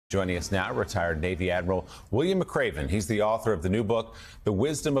Joining us now, retired Navy Admiral William McRaven. He's the author of the new book, The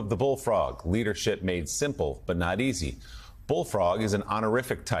Wisdom of the Bullfrog, Leadership Made Simple but Not Easy. Bullfrog is an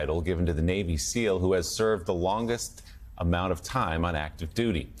honorific title given to the Navy SEAL who has served the longest amount of time on active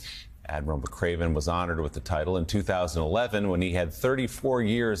duty. Admiral McRaven was honored with the title in 2011 when he had 34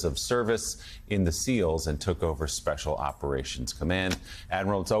 years of service in the SEALs and took over Special Operations Command.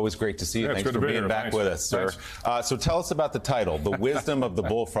 Admiral, it's always great to see you. Thanks for being back with us, sir. So tell us about the title, The Wisdom of the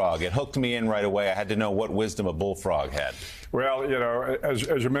Bullfrog. It hooked me in right away. I had to know what wisdom a bullfrog had. Well, you know, as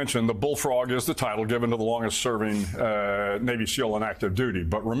you mentioned, the Bullfrog is the title given to the longest-serving Navy SEAL on active duty.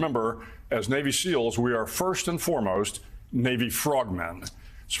 But remember, as Navy SEALs, we are first and foremost Navy frogmen.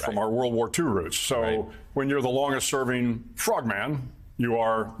 From our World War II roots. So when you're the longest serving frogman, you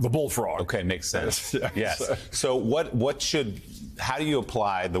are the bullfrog. Okay, makes sense. Yes. So how do you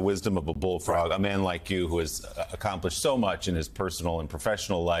apply the wisdom of a bullfrog, a man like you who has accomplished so much in his personal and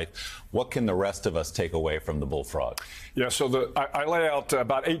professional life? What can the rest of us take away from the bullfrog? Yeah, so I lay out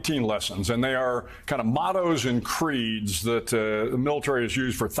about 18 lessons, and they are kind of mottos and creeds that the military has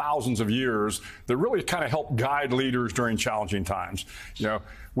used for thousands of years that really kind of help guide leaders during challenging times. You know,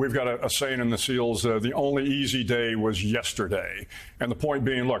 we've got a saying in the SEALs, the only easy day was yesterday. And the point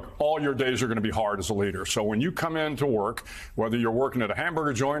being, look, all your days are going to be hard as a leader. So when you come in to work, whether you're working at a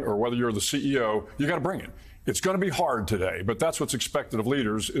hamburger joint or whether you're the CEO, you got to bring it. It's going to be hard today, but that's what's expected of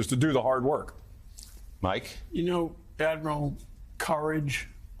leaders, is to do the hard work. Mike? You know, Admiral, courage,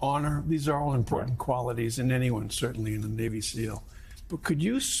 honor, these are all important qualities in anyone, certainly in a Navy SEAL. But could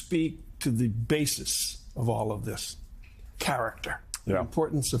you speak to the basis of all of this? Character. The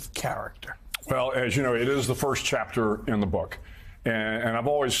importance of character. Well, as you know, it is the first chapter in the book. And I've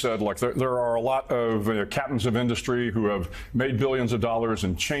always said, look, there are a lot of captains of industry who have made billions of dollars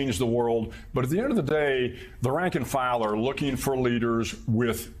and changed the world. But at the end of the day, the rank and file are looking for leaders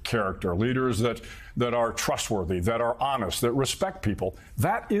with character, leaders that are trustworthy, that are honest, that respect people.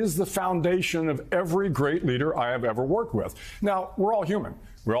 That is the foundation of every great leader I have ever worked with. Now, we're all human.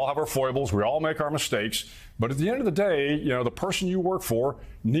 We all have our foibles. We all make our mistakes. But at the end of the day, you know, the person you work for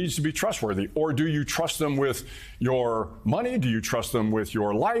needs to be trustworthy. Or do you trust them with your money? Do you trust them with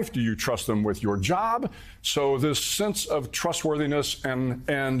your life? Do you trust them with your job? So this sense of trustworthiness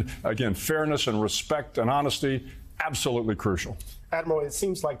and again, fairness and respect and honesty, absolutely crucial. Admiral, it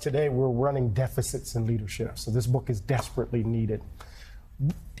seems like today we're running deficits in leadership. So this book is desperately needed.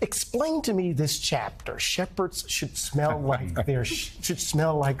 Explain to me this chapter. Shepherds should smell like should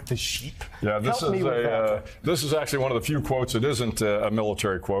smell like the sheep. Yeah, this is actually one of the few quotes that isn't a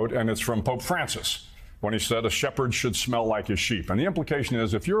military quote, and it's from Pope Francis when he said, "A shepherd should smell like his sheep." And the implication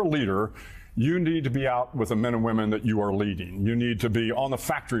is, if you're a leader, you need to be out with the men and women that you are leading. You need to be on the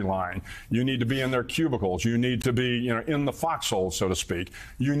factory line. You need to be in their cubicles. You need to be, you know, in the foxhole, so to speak.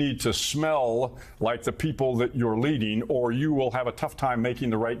 You need to smell like the people that you're leading, or you will have a tough time making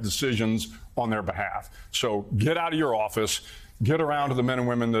the right decisions on their behalf. So get out of your office. Get around to the men and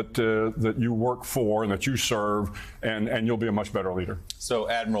women that you work for and that you serve, and you'll be a much better leader. So,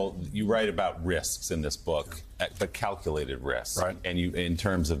 Admiral, you write about risks in this book, but calculated risks. Right. And you, in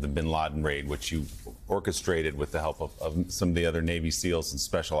terms of the bin Laden raid, which you orchestrated with the help of some of the other Navy SEALs and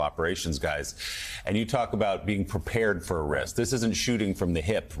Special Operations guys, and you talk about being prepared for a risk. This isn't shooting from the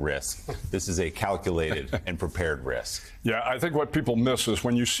hip risk. This is a calculated and prepared risk. Yeah, I think what people miss is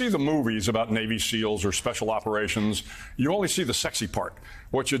when you see the movies about Navy SEALs or Special Operations, you only see the sexy part.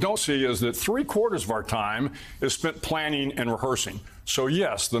 What you don't see is that 3/4 of our time is spent planning and rehearsing. So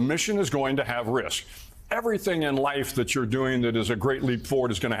yes, the mission is going to have risk. Everything in life that you're doing that is a great leap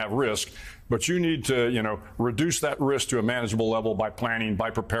forward is going to have risk, but you need to, you know, reduce that risk to a manageable level by planning, by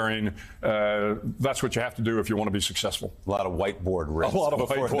preparing. That's what you have to do if you want to be successful. A lot of whiteboard risk. A lot of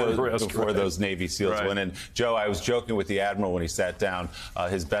whiteboard risk before those Navy SEAls went in. Joe, I was joking with the Admiral when he sat down.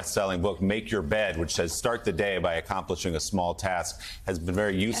 His best-selling book, Make Your Bed, which says start the day by accomplishing a small task, has been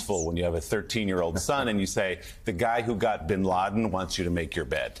very useful when you have a 13-year-old son and you say, the guy who got bin Laden wants you to make your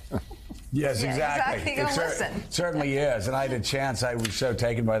bed. Yes, exactly. It certainly is. And I had a chance, I was so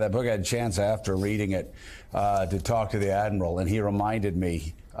taken by that book, I had a chance after reading it to talk to the Admiral, and he reminded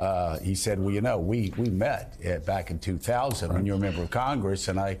me, he said, well, you know, we met back in 2000 when you were a member of Congress,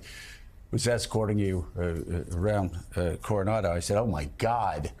 and I was escorting you around Coronado. I said, oh, my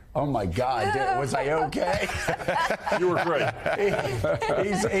God. Oh, my God. Was I okay? You were great.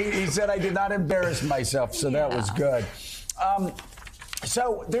 He said I did not embarrass myself, so that was good.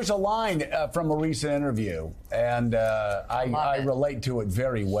 So there's a line from a recent interview, and I relate to it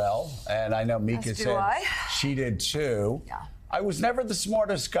very well. And I know Mika said she did too. Yeah. I was never the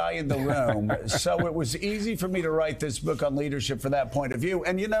smartest guy in the room, so it was easy for me to write this book on leadership from that point of view.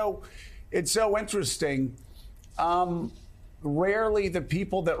 And, you know, it's so interesting. Rarely the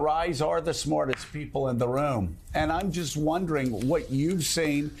people that rise are the smartest people in the room. And I'm just wondering what you've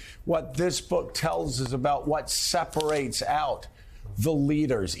seen, what this book tells us about what separates out the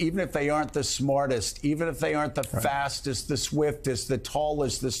leaders, even if they aren't the smartest, even if they aren't the fastest, the swiftest, the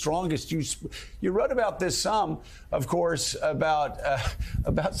tallest, the strongest. You wrote about this some, of course, about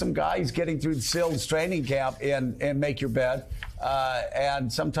some guys getting through the SEALs training camp and make your bed.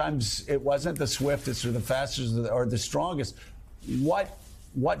 And sometimes it wasn't the swiftest or the fastest or the strongest.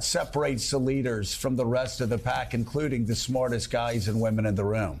 What separates the leaders from the rest of the pack, including the smartest guys and women in the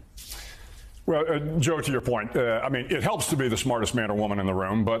room? Well, Joe, to your point, I mean, it helps to be the smartest man or woman in the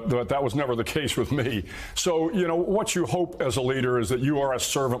room, but that was never the case with me. So, you know, what you hope as a leader is that you are a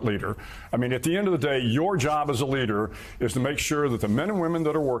servant leader. I mean, at the end of the day, your job as a leader is to make sure that the men and women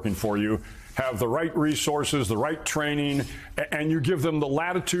that are working for you have the right resources, the right training, and you give them the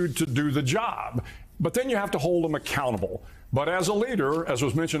latitude to do the job. But then you have to hold them accountable. But as a leader, as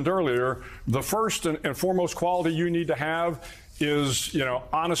was mentioned earlier, the first and foremost quality you need to have is, you know,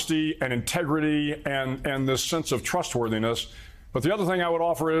 honesty and integrity and this sense of trustworthiness. But the other thing I would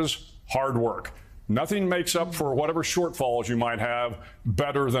offer is hard work. Nothing makes up for whatever shortfalls you might have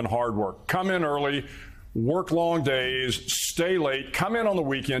better than hard work. Come in early, work long days, stay late, come in on the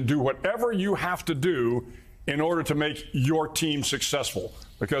weekend, do whatever you have to do in order to make your team successful.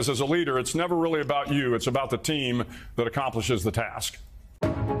 Because as a leader, it's never really about you. It's about the team that accomplishes the task.